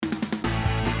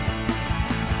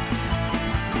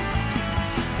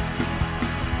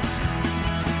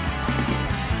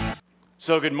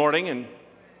So good morning and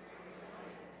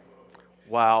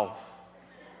wow.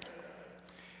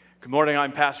 Good morning,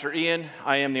 I'm Pastor Ian.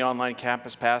 I am the online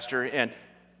campus pastor, and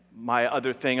my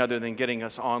other thing other than getting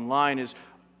us online is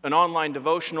an online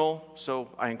devotional, so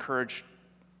I'd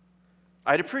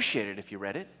appreciate it if you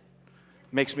read it.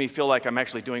 Makes me feel like I'm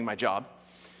actually doing my job.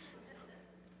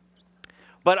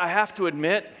 But I have to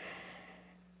admit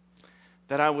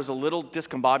that I was a little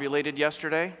discombobulated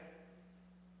yesterday,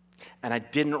 and I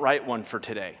didn't write one for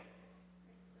today.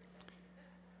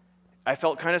 I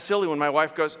felt kind of silly when my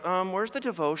wife goes, where's the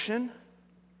devotion?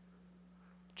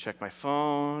 Check my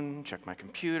phone, check my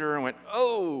computer, and went,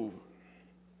 oh,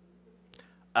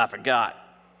 I forgot.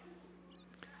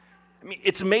 I mean,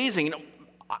 it's amazing.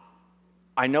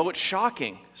 I know it's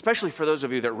shocking, especially for those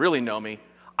of you that really know me.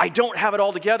 I don't have it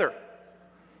all together.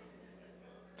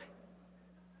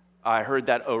 I heard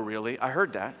that, oh, really? I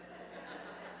heard that.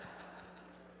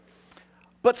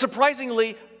 But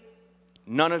surprisingly,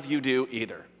 none of you do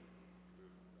either.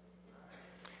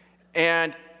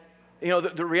 And,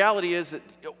 the reality is that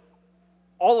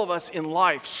all of us in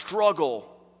life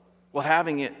struggle with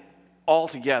having it all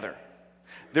together.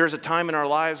 There's a time in our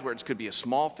lives where it could be a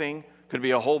small thing, could be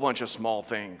a whole bunch of small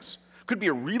things, could be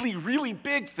a really, really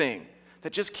big thing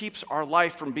that just keeps our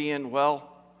life from being,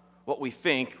 what we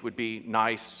think would be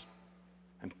nice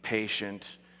and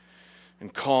patient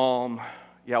and calm.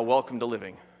 Yeah, welcome to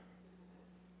living.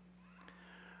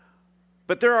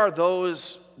 But there are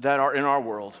those that are in our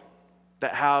world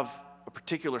that have a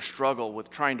particular struggle with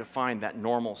trying to find that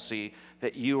normalcy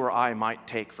that you or I might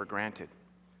take for granted.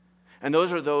 And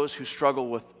those are those who struggle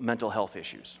with mental health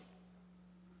issues.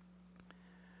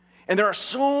 And there are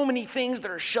so many things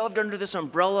that are shoved under this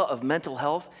umbrella of mental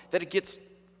health that it gets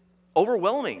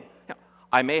overwhelming.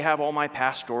 I may have all my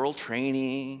pastoral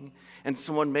training, and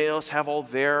someone may else have all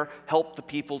their help the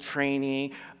people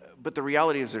training, but the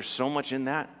reality is there's so much in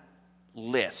that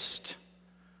list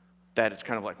that it's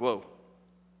kind of like, whoa,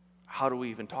 how do we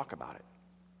even talk about it?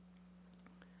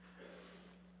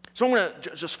 So I'm going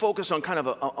to just focus on kind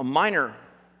of a minor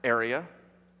area.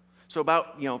 So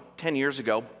about 10 years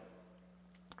ago,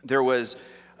 there was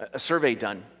a survey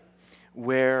done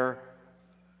where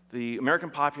the American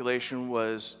population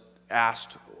was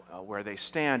asked where they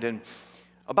stand, and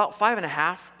about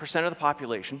 5.5% of the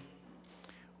population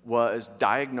was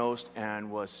diagnosed and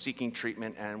was seeking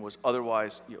treatment and was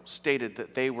otherwise stated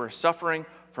that they were suffering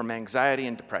from anxiety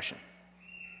and depression.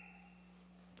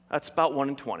 That's about 1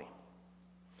 in 20.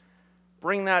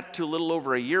 Bring that to a little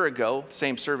over a year ago,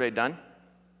 same survey done,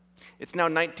 it's now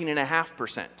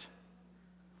 19.5%.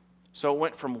 So it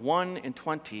went from 1 in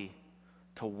 20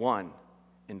 to 1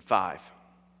 in 5.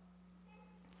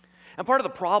 And part of the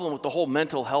problem with the whole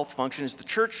mental health function is the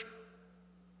church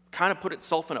kind of put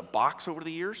itself in a box over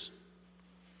the years.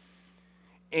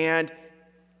 And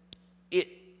it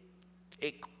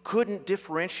couldn't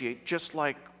differentiate, just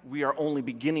like we are only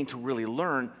beginning to really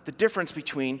learn, the difference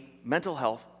between mental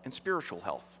health and spiritual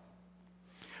health.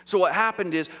 So what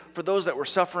happened is, for those that were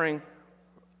suffering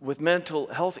with mental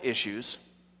health issues,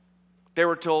 they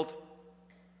were told,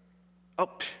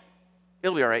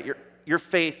 it'll be all right, your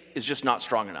faith is just not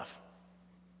strong enough.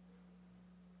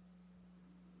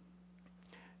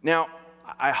 Now,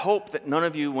 I hope that none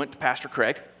of you went to Pastor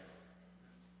Craig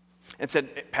and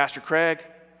said, Pastor Craig,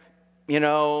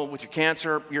 with your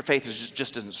cancer, your faith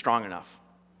just isn't strong enough.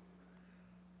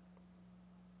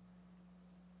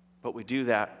 But we do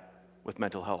that with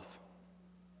mental health.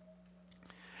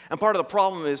 And part of the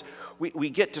problem is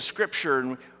we get to Scripture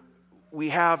and we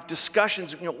have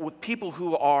discussions, with people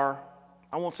who are,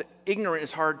 I won't say ignorant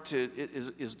is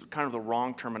kind of the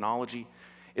wrong terminology.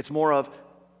 It's more of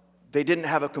they didn't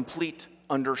have a complete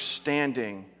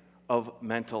understanding of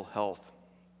mental health.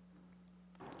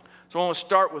 So I want to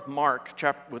start with Mark.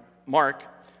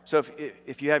 So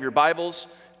if you have your Bibles,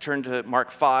 turn to Mark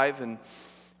 5, and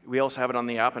we also have it on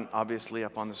the app and obviously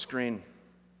up on the screen.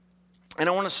 And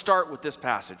I want to start with this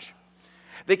passage.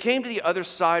 They came to the other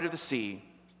side of the sea,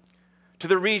 to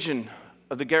the region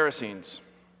of the Gerasenes.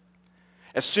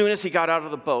 As soon as he got out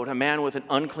of the boat, a man with an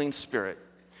unclean spirit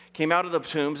came out of the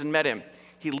tombs and met him.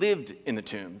 He lived in the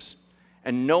tombs,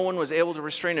 and no one was able to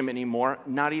restrain him anymore,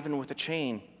 not even with a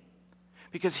chain,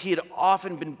 because he had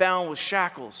often been bound with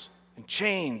shackles and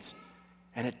chains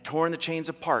and had torn the chains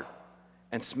apart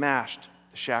and smashed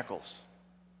the shackles.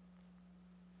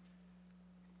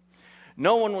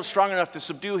 No one was strong enough to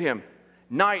subdue him.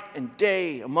 Night and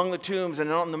day among the tombs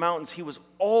and on the mountains, he was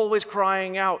always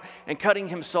crying out and cutting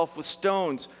himself with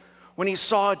stones. When he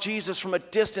saw Jesus from a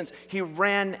distance, he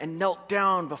ran and knelt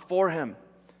down before him.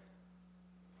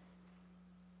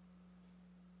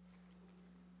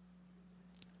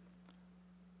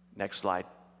 Next slide.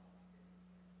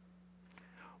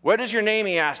 What is your name,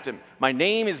 he asked him. My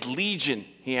name is Legion,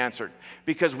 he answered,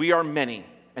 because we are many.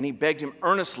 And he begged him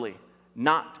earnestly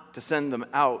not to send them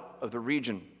out of the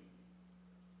region.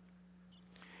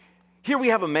 Here we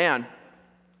have a man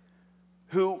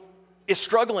who is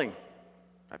struggling.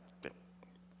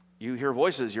 You hear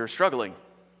voices, you're struggling.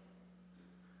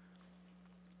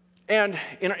 And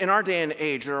in our day and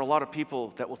age, there are a lot of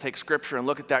people that will take Scripture and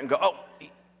look at that and go, oh,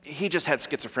 he just had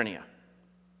schizophrenia.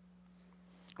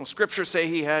 Well, Scripture say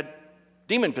he had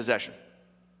demon possession.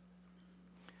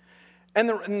 And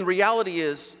the reality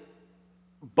is,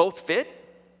 both fit,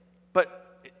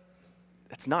 but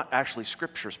it's not actually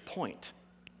Scripture's point.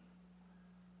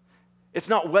 It's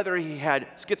not whether he had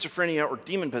schizophrenia or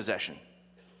demon possession.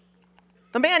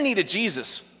 The man needed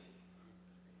Jesus.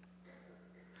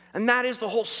 And that is the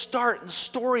whole start and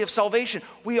story of salvation.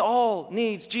 We all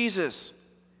need Jesus.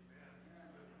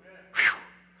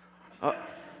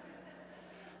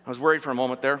 I was worried for a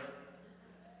moment there.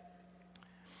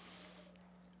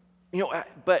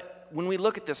 But when we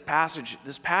look at this passage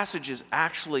is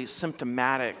actually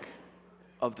symptomatic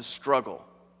of the struggle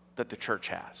that the church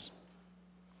has.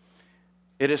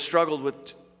 It has struggled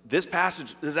with, this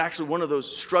passage is actually one of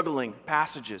those struggling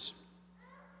passages.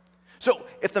 So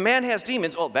if the man has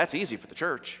demons, well, that's easy for the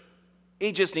church.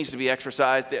 He just needs to be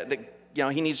exorcised.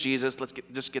 He needs Jesus. Let's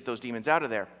just get those demons out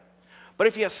of there. But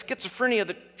if he has schizophrenia,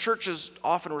 the church's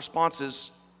often response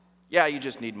is, yeah, you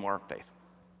just need more faith.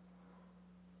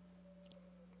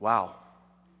 Wow.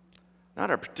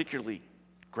 Not a particularly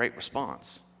great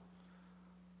response.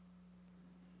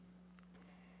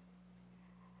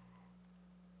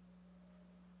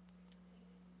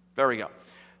 There we go.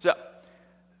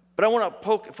 But I want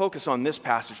to focus on this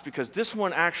passage because this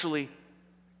one actually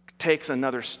takes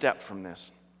another step from this.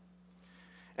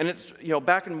 And it's,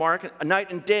 back in Mark, a night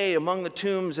and day among the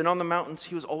tombs and on the mountains,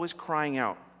 he was always crying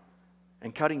out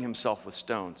and cutting himself with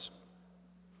stones.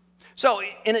 So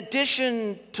in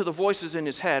addition to the voices in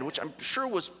his head, which I'm sure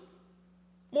was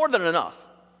more than enough,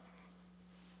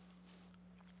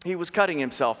 he was cutting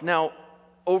himself. Now,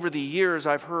 over the years,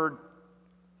 I've heard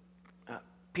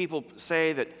people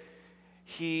say that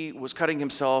he was cutting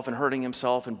himself and hurting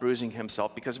himself and bruising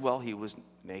himself because, well, he was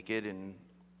naked and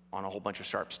on a whole bunch of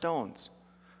sharp stones.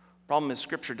 Problem is,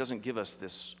 Scripture doesn't give us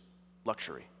this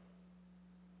luxury.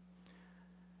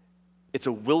 It's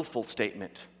a willful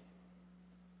statement.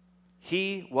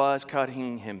 He was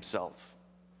cutting himself.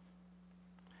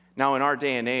 Now, in our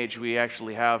day and age, we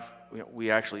actually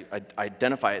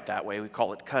identify it that way. We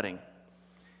call it cutting.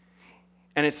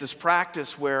 And it's this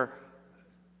practice where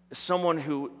someone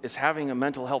who is having a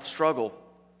mental health struggle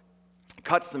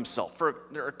cuts themselves.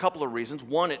 There are a couple of reasons.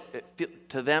 One,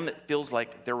 to them, it feels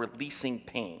like they're releasing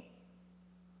pain.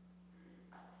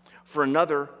 For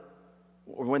another,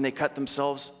 when they cut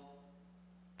themselves,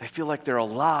 they feel like they're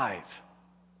alive.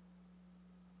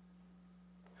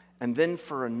 And then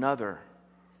for another,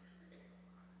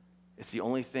 it's the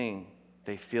only thing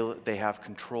they feel they have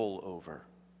control over.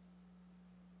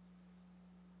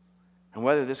 And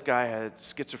whether this guy had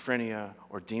schizophrenia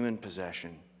or demon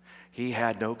possession, he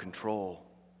had no control.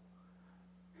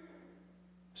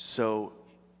 So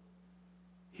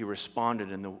he responded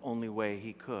in the only way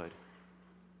he could.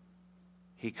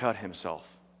 He cut himself.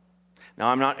 Now,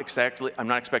 I'm not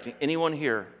expecting anyone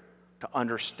here to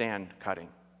understand cutting.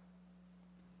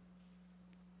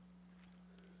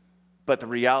 But the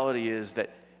reality is that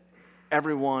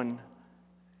everyone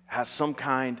has some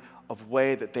kind of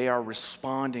way that they are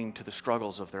responding to the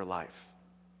struggles of their life.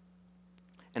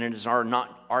 And it is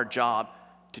not our job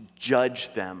to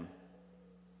judge them,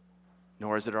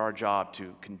 nor is it our job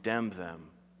to condemn them.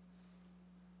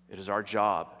 It is our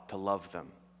job to love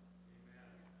them.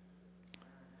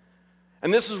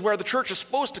 And this is where the church is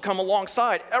supposed to come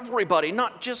alongside everybody,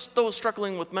 not just those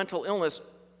struggling with mental illness.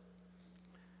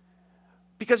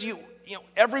 Because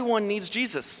everyone needs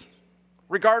Jesus,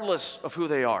 regardless of who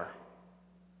they are.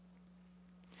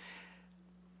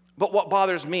 But what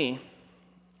bothers me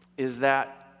is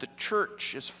that the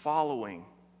church is following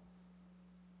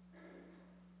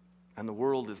and the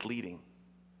world is leading.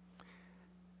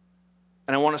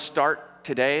 And I want to start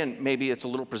today, and maybe it's a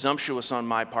little presumptuous on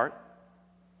my part,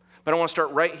 but I want to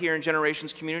start right here in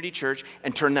Generations Community Church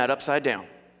and turn that upside down.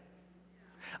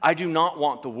 I do not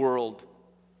want the world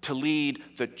to lead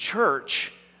the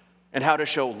church in how to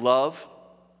show love,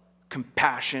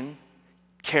 compassion,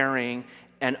 caring,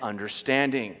 and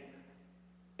understanding.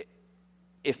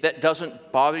 If that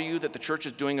doesn't bother you that the church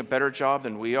is doing a better job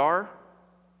than we are,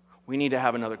 we need to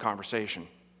have another conversation.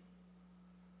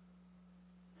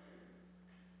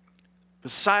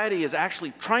 Society is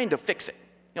actually trying to fix it.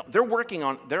 They're working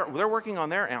on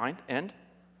their end.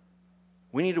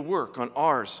 We need to work on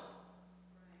ours.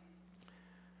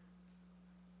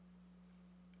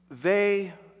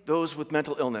 Those with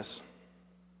mental illness,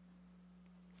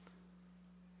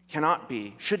 should not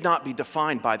be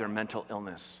defined by their mental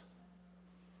illness.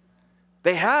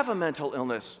 They have a mental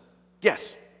illness.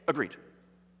 Yes, agreed.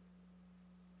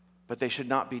 But they should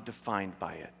not be defined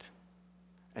by it.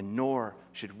 And nor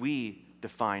should we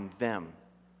define them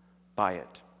by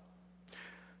it.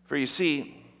 For you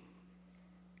see,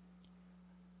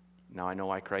 now I know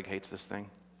why Craig hates this thing.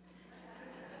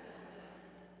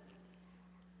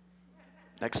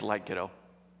 Next slide, kiddo.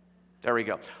 There we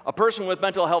go. A person with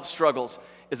mental health struggles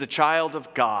is a child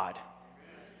of God.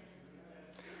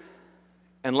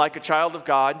 And like a child of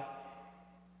God,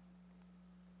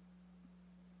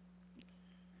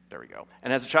 there we go.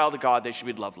 And as a child of God, they should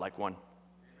be loved like one.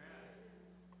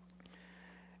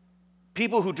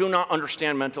 People who do not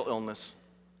understand mental illness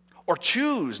or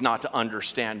choose not to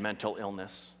understand mental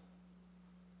illness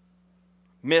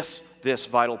miss this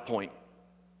vital point.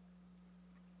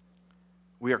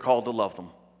 We are called to love them.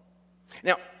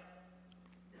 Now,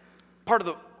 part of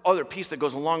the other piece that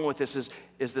goes along with this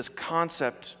is this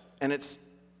concept, and it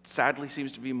sadly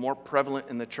seems to be more prevalent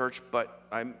in the church, but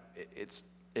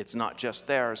it's not just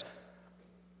theirs.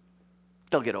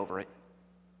 They'll get over it.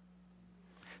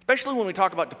 Especially when we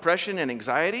talk about depression and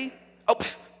anxiety.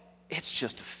 It's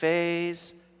just a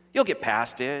phase. You'll get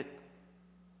past it.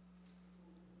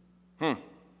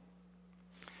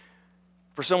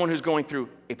 For someone who's going through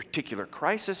a particular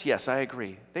crisis, yes, I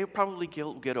agree. They probably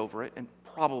get over it and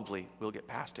probably will get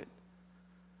past it.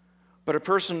 But a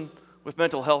person with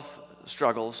mental health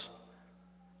struggles,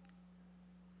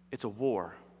 it's a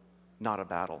war, not a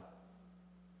battle.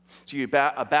 See, a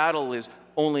battle is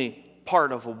only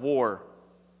part of a war.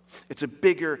 It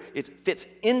fits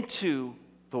into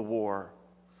the war.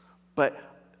 But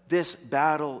this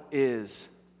battle is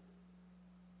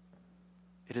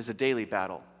a daily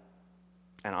battle.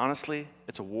 And honestly,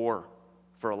 it's a war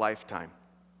for a lifetime.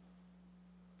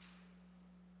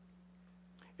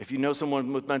 If you know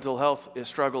someone with mental health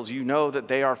struggles, you know that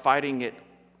they are fighting it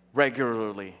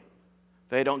regularly.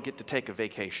 They don't get to take a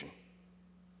vacation.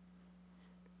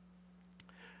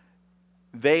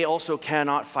 They also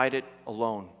cannot fight it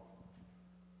alone.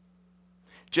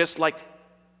 Just like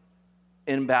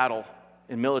in battle,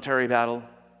 in military battle,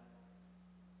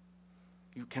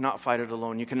 you cannot fight it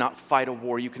alone. You cannot fight a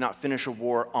war. You cannot finish a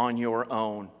war on your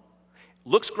own.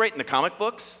 Looks great in the comic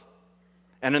books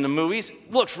and in the movies.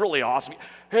 Looks really awesome.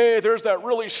 Hey, there's that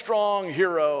really strong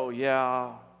hero.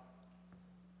 Yeah.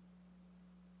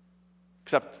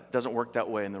 Except it doesn't work that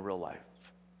way in the real life.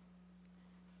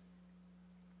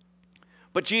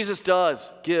 But Jesus does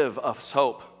give us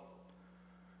hope.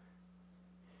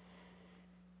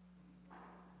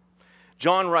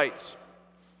 John writes,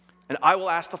 "And I will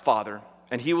ask the Father,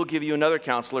 and he will give you another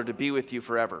counselor to be with you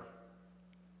forever."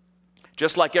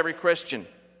 Just like every Christian,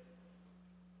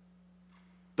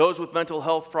 those with mental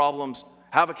health problems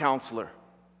have a counselor.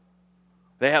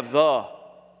 They have the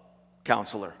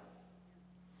counselor.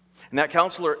 And that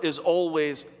counselor is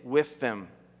always with them.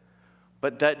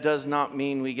 But that does not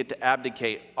mean we get to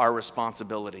abdicate our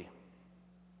responsibility.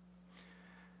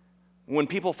 When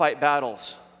people fight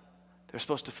battles, they're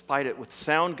supposed to fight it with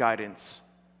sound guidance.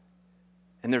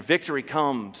 And their victory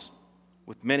comes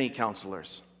with many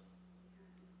counselors.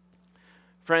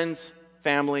 Friends,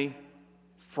 family.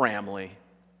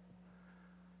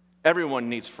 Everyone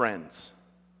needs friends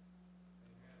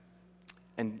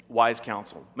and wise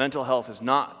counsel. Mental health is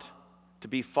not to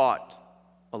be fought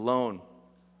alone.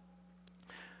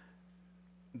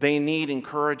 They need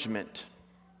encouragement.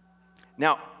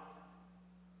 Now,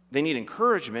 they need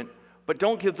encouragement, but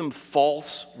don't give them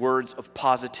false words of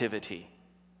positivity.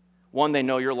 One, they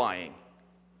know you're lying.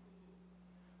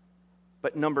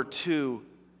 But number two,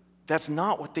 that's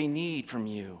not what they need from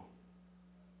you.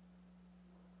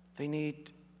 They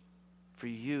need for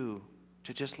you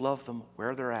to just love them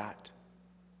where they're at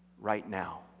right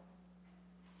now.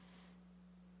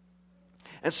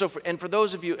 And so, for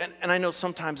those of you, and I know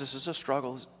sometimes this is a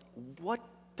struggle, what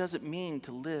does it mean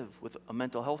to live with a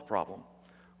mental health problem?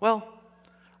 Well,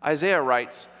 Isaiah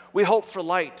writes, "We hope for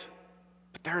light,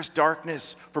 but there is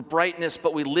darkness, for brightness,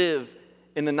 but we live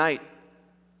in the night."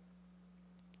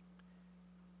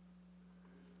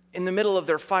 In the middle of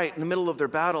their fight, in the middle of their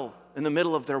battle, in the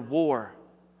middle of their war,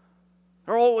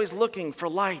 they're always looking for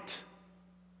light.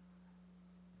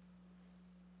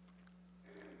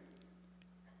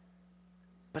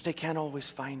 But they can't always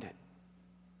find it.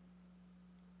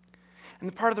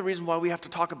 And part of the reason why we have to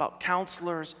talk about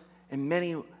counselors and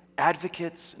many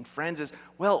advocates and friends is,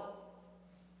 well,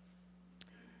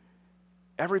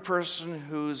 every person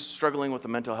who's struggling with a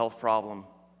mental health problem,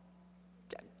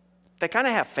 they kind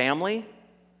of have family.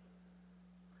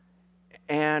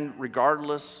 And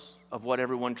regardless of what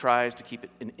everyone tries to keep it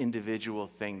an individual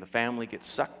thing, the family gets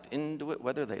sucked into it,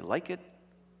 whether they like it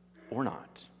or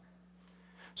not.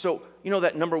 So, you know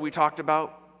that number we talked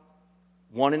about?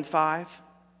 1 in 5?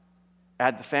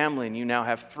 Add the family and you now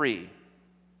have 3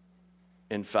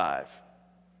 in 5.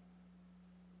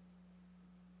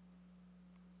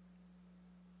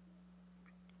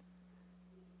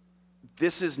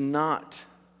 This is not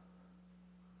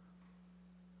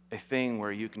a thing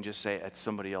where you can just say it's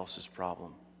somebody else's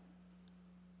problem.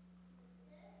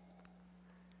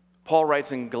 Paul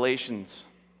writes in Galatians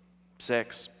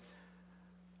 6,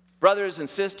 brothers and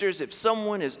sisters, if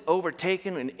someone is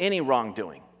overtaken in any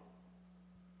wrongdoing,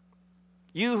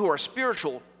 you who are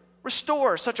spiritual,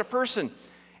 restore such a person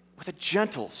with a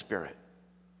gentle spirit,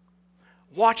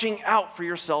 watching out for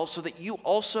yourselves so that you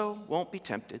also won't be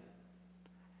tempted.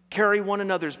 Carry one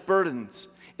another's burdens.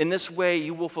 In this way,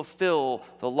 you will fulfill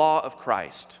the law of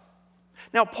Christ.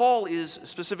 Now, Paul is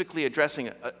specifically addressing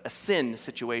a sin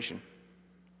situation.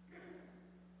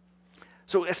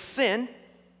 So, a sin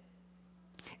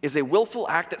is a willful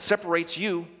act that separates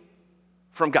you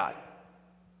from God.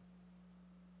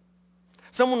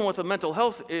 Someone with a mental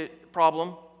health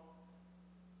problem,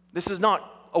 this is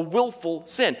not a willful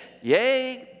sin.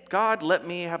 Yay, God, let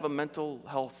me have a mental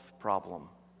health problem.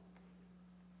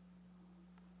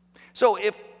 So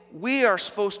if we are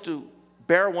supposed to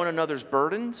bear one another's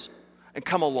burdens and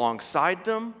come alongside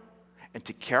them and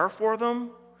to care for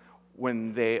them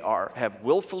when they have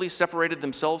willfully separated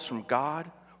themselves from God,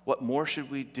 what more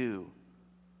should we do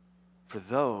for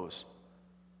those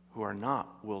who are not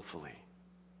willfully?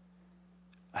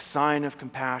 A sign of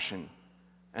compassion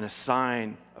and a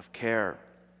sign of care.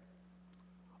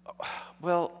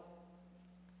 Well,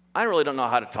 I really don't know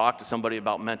how to talk to somebody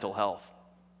about mental health.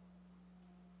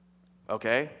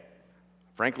 Okay?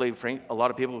 Frankly, a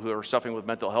lot of people who are suffering with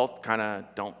mental health kind of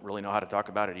don't really know how to talk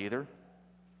about it either.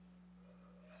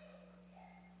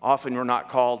 Often we're not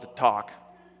called to talk.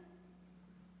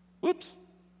 Whoops.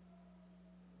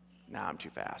 Nah, I'm too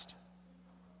fast.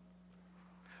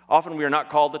 Often we are not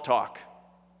called to talk.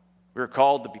 We are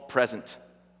called to be present.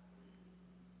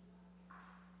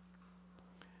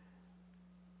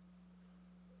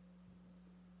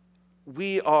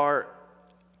 We are,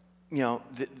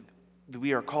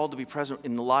 we are called to be present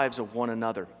in the lives of one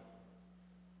another,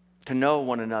 to know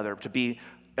one another, to be,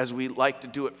 as we like to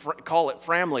do it, call it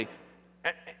family.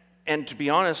 And to be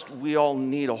honest, we all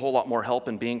need a whole lot more help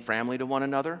in being family to one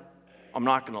another. I'm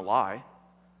not going to lie. I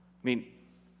mean,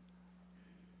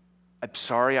 I'm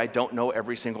sorry I don't know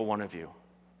every single one of you.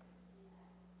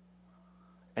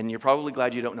 And you're probably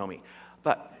glad you don't know me.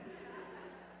 But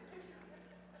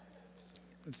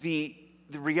the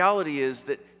reality is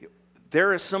that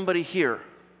there is somebody here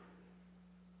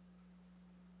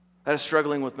that is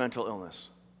struggling with mental illness.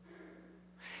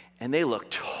 And they look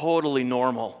totally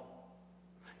normal.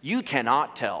 You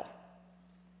cannot tell.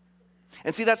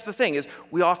 And see, that's the thing, is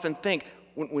we often think,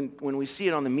 when we see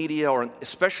it on the media, or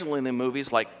especially in the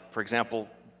movies, like, for example,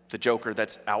 the Joker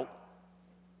that's out,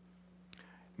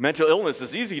 mental illness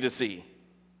is easy to see.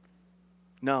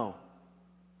 No,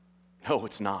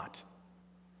 it's not.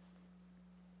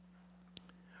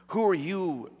 Who are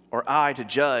you or I to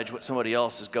judge what somebody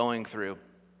else is going through?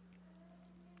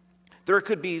 There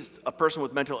could be a person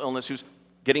with mental illness who's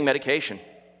getting medication.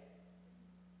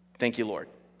 Thank you, Lord.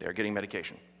 They're getting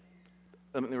medication.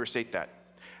 Let me restate that.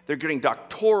 They're getting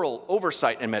doctoral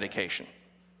oversight and medication.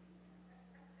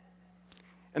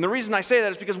 And the reason I say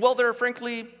that is because, well, there are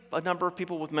frankly a number of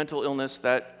people with mental illness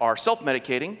that are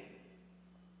self-medicating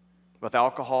with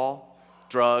alcohol,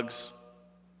 drugs,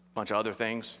 a bunch of other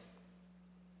things.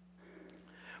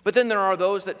 But then there are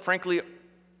those that frankly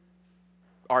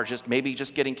are maybe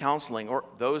just getting counseling, or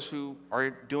those who are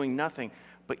doing nothing,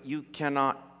 but you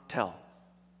cannot tell.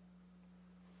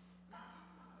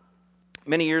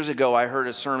 Many years ago, I heard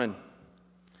a sermon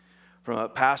from a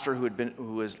pastor who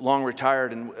was long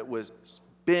retired and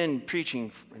been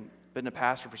preaching, been a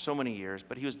pastor for so many years,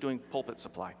 but he was doing pulpit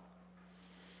supply.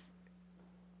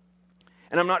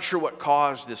 And I'm not sure what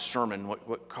caused this sermon,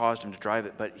 what caused him to drive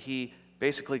it, but he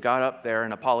basically got up there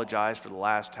and apologized for the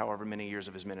last however many years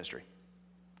of his ministry.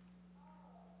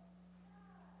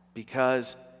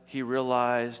 Because he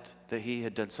realized that he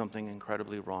had done something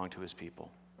incredibly wrong to his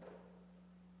people.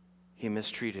 He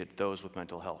mistreated those with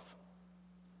mental health.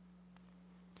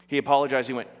 He apologized.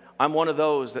 He went, I'm one of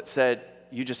those that said,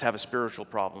 you just have a spiritual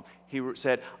problem. He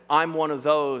said, I'm one of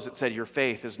those that said your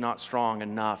faith is not strong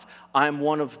enough. I'm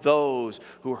one of those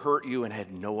who hurt you and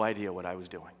had no idea what I was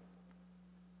doing.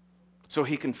 So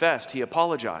he confessed, he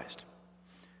apologized.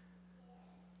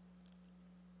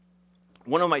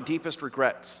 One of my deepest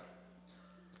regrets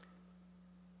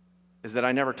is that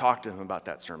I never talked to him about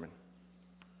that sermon.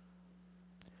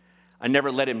 I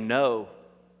never let him know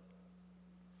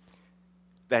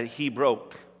that he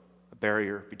broke a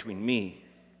barrier between me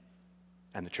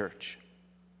and the church.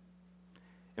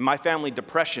 In my family,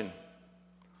 depression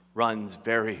runs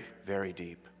very, very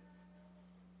deep.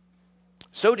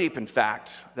 So deep, in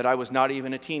fact, that I was not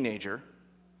even a teenager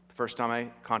the first time I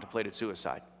contemplated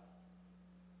suicide.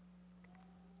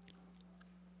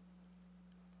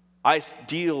 I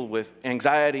deal with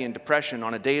anxiety and depression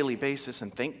on a daily basis,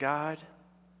 and thank God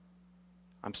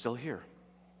I'm still here.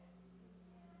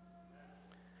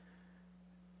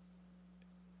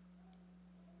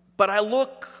 But I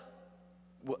look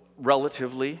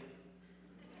relatively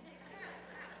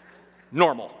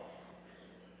normal.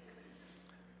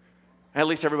 At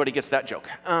least everybody gets that joke.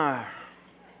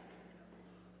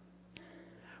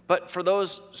 But for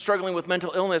those struggling with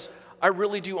mental illness, I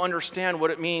really do understand what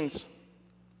it means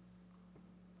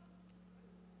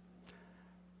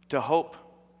to hope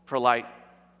for light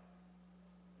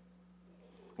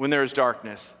when there is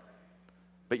darkness,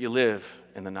 but you live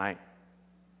in the night.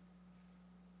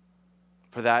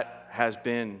 For that has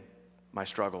been my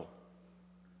struggle.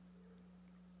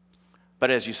 But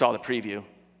as you saw the preview,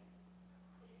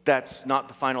 that's not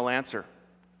the final answer.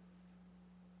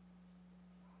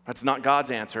 That's not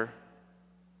God's answer.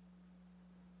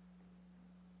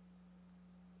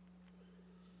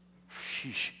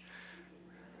 Sheesh.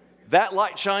 That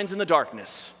light shines in the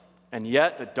darkness, and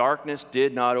yet the darkness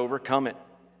did not overcome it.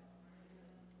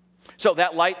 So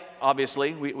that light,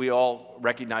 obviously, we all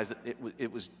recognize that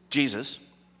it was Jesus.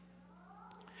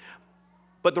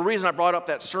 But the reason I brought up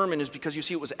that sermon is because, you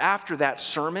see, it was after that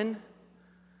sermon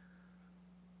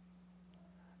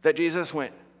that Jesus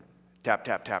went, tap,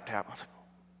 tap, tap, tap. I was like,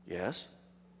 yes?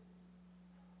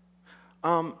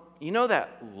 You know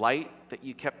that light that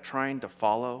you kept trying to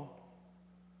follow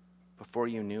before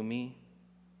you knew me?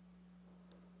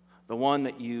 The one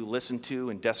that you listened to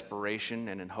in desperation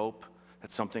and in hope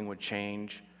that something would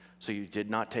change so you did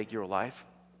not take your life?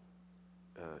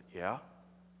 Yeah,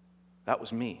 that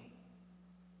was me.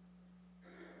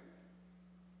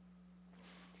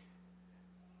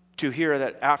 To hear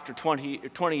that after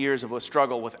 20 years of a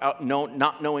struggle without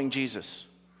not knowing Jesus,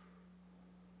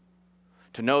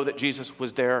 to know that Jesus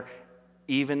was there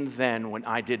even then when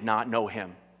I did not know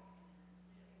him,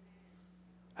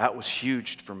 that was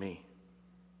huge for me.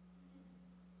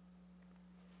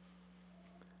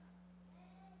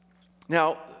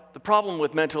 Now, the problem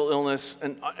with mental illness,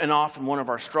 and often one of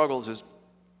our struggles is,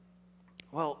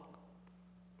 well,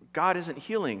 God isn't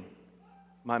healing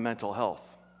my mental health.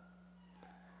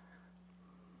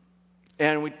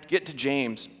 And we get to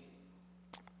James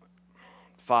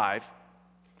 5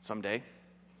 someday.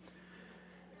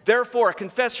 Therefore,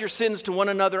 confess your sins to one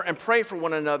another and pray for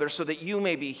one another so that you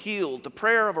may be healed. The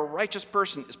prayer of a righteous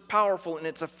person is powerful in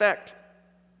its effect.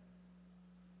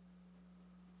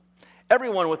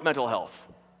 Everyone with mental health,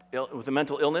 with a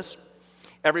mental illness,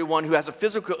 everyone who has a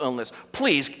physical illness,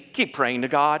 please keep praying to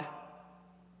God.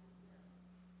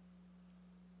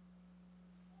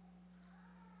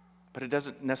 But it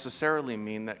doesn't necessarily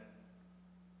mean that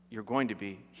you're going to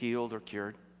be healed or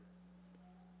cured.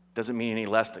 Doesn't mean any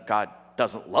less that God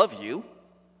doesn't love you.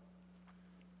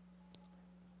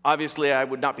 Obviously, I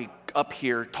would not be up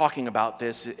here talking about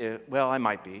this. Well, I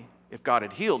might be if God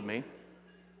had healed me.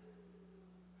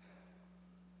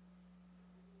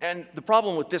 And the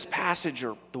problem with this passage,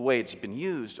 or the way it's been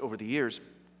used over the years,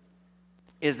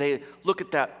 is they look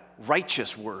at that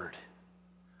righteous word.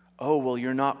 Oh, well,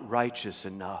 you're not righteous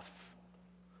enough.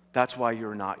 That's why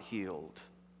you're not healed.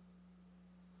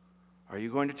 Are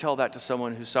you going to tell that to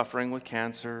someone who's suffering with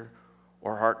cancer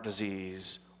or heart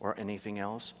disease or anything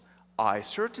else? I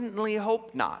certainly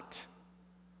hope not.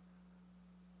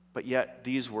 But yet,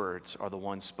 these words are the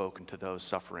ones spoken to those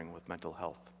suffering with mental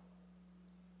health.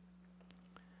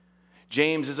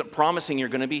 James isn't promising you're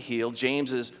going to be healed.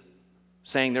 James is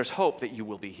saying there's hope that you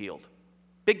will be healed.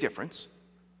 Big difference.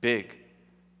 Big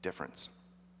difference.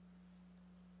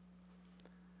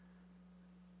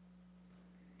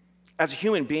 As a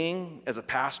human being, as a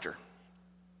pastor,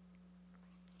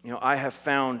 I have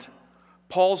found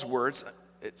Paul's words.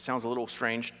 It sounds a little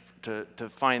strange to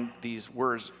find these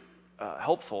words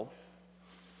helpful.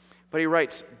 But he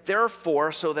writes,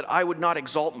 therefore, so that I would not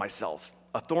exalt myself,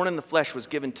 A thorn in the flesh was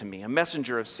given to me, a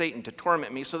messenger of Satan to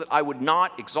torment me so that I would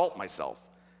not exalt myself.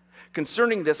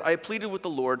 Concerning this, I pleaded with the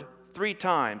Lord 3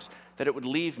 times that it would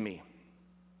leave me.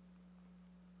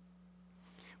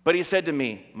 But he said to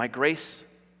me, my grace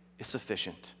is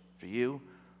sufficient for you,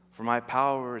 for my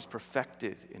power is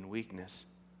perfected in weakness.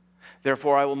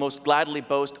 Therefore, I will most gladly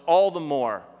boast all the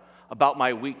more about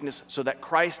my weakness, so that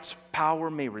Christ's power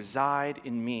may reside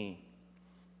in me.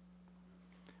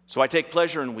 So I take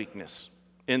pleasure in weakness,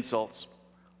 insults,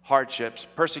 hardships,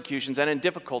 persecutions, and in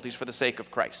difficulties for the sake of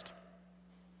Christ.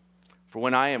 For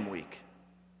when I am weak,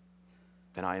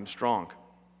 then I am strong.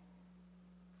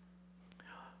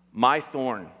 My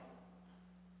thorn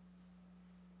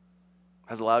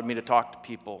has allowed me to talk to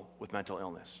people with mental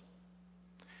illness.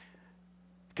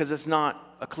 Because it's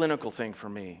not a clinical thing for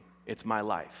me, it's my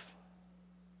life.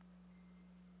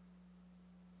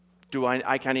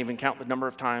 I can't even count the number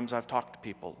of times I've talked to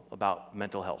people about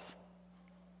mental health,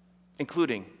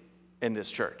 including in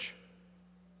this church.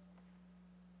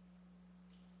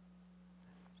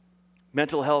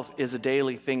 Mental health is a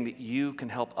daily thing that you can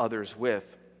help others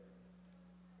with.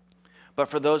 But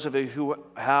for those of you who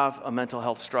have a mental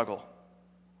health struggle,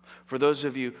 for those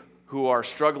of you who are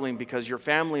struggling because your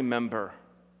family member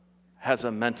has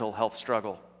a mental health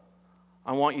struggle,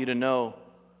 I want you to know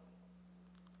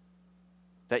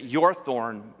that your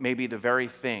thorn may be the very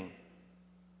thing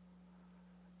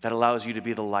that allows you to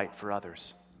be the light for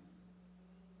others.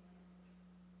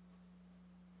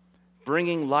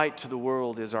 Bringing light to the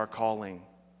world is our calling.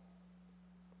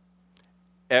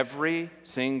 Every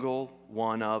single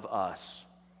one of us.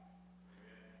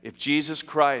 If Jesus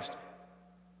Christ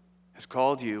has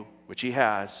called you, which he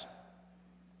has,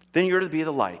 then you're to be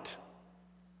the light.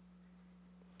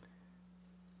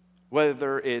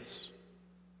 Whether it's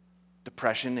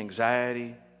depression,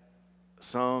 anxiety,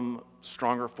 some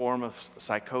stronger form of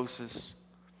psychosis,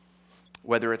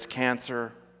 whether it's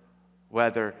cancer,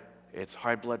 whether it's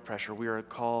high blood pressure, we are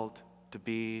called to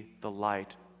be the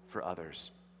light for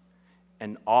others.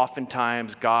 And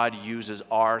oftentimes, God uses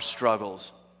our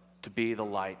struggles to be the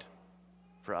light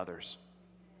for others.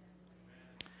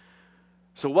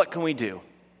 So what can we do?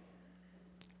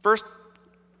 First,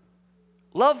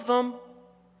 love them.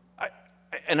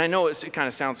 And I know it kind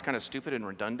of sounds kind of stupid and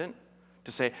redundant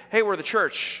to say, hey, we're the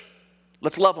church.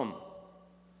 Let's love them.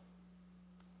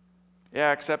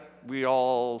 Yeah, except we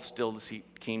all still seem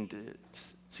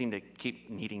to keep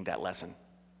needing that lesson.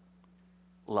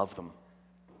 Love them.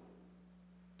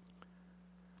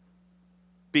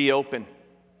 Be open.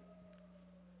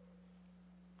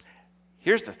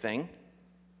 Here's the thing.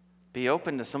 Be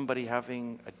open to somebody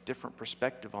having a different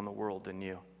perspective on the world than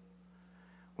you.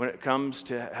 When it comes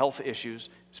to health issues,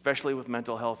 especially with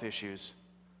mental health issues,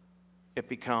 it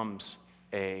becomes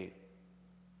a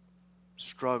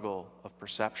struggle of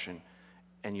perception,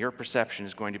 and your perception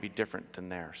is going to be different than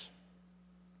theirs.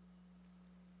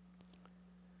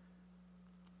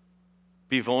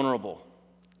 Be vulnerable.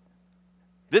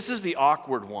 This is the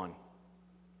awkward one.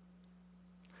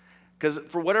 Because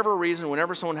for whatever reason,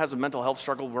 whenever someone has a mental health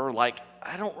struggle, we're like,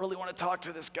 I don't really want to talk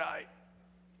to this guy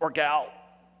or gal.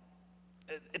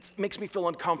 It makes me feel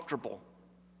uncomfortable.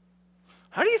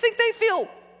 How do you think they feel?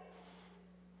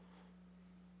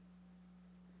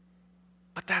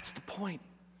 But that's the point.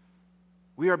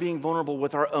 We are being vulnerable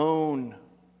with our own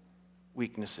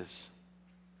weaknesses.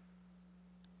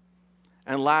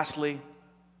 And lastly,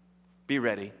 be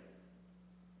ready.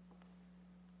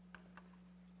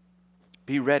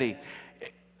 Be ready.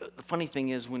 The funny thing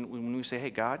is when we say, hey,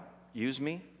 God, use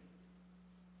me,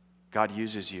 God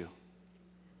uses you.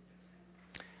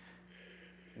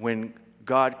 When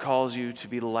God calls you to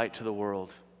be the light to the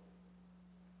world,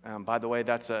 by the way,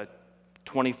 that's a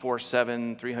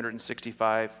 24/7,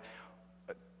 365,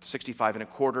 65 and a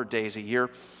quarter days a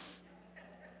year.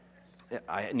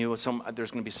 I knew there's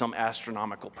going to be some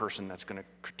astronomical person that's going to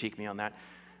critique me on that.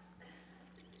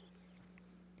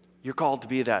 You're called to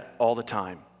be that all the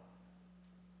time.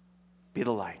 Be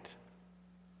the light.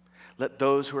 Let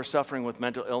those who are suffering with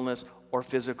mental illness or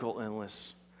physical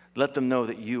illness, let them know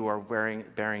that you are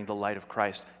bearing the light of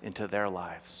Christ into their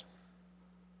lives,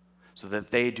 so that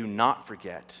they do not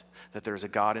forget that there is a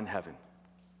God in heaven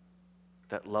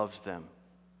that loves them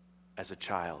as a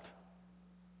child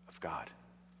of God.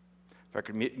 If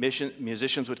our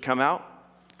musicians would come out,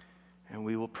 and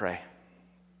we will pray.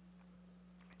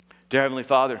 Dear Heavenly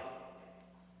Father,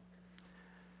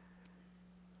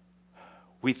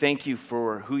 we thank you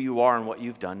for who you are and what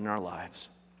you've done in our lives.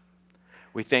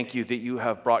 We thank you that you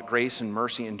have brought grace and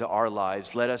mercy into our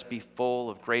lives. Let us be full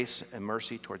of grace and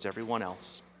mercy towards everyone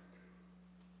else.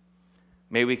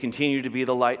 May we continue to be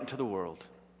the light into the world.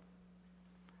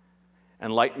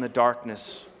 and lighten the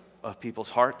darkness of people's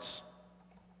hearts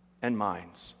and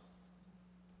minds,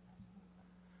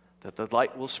 that the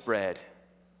light will spread,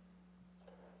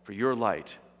 for your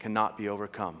light cannot be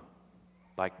overcome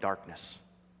by darkness.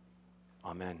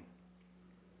 Amen.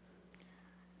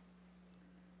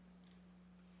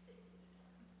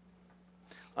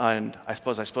 And I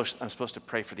suppose I'm supposed to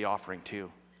pray for the offering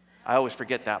too. I always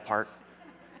forget that part.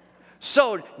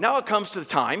 So now it comes to the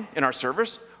time in our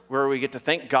service where we get to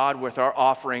thank God with our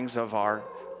offerings of our...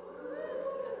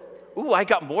 Ooh, I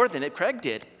got more than Craig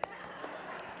did.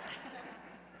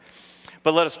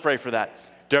 But let us pray for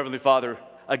that. Dear Heavenly Father,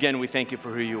 again, we thank you for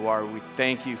who you are. We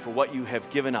thank you for what you have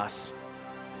given us.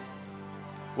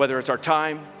 Whether it's our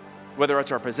time, whether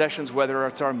it's our possessions, whether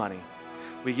it's our money,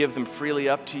 we give them freely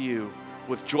up to you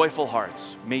with joyful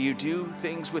hearts. May you do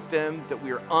things with them that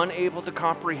we are unable to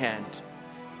comprehend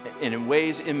and in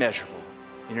ways immeasurable.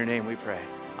 In your name we pray.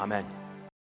 Amen.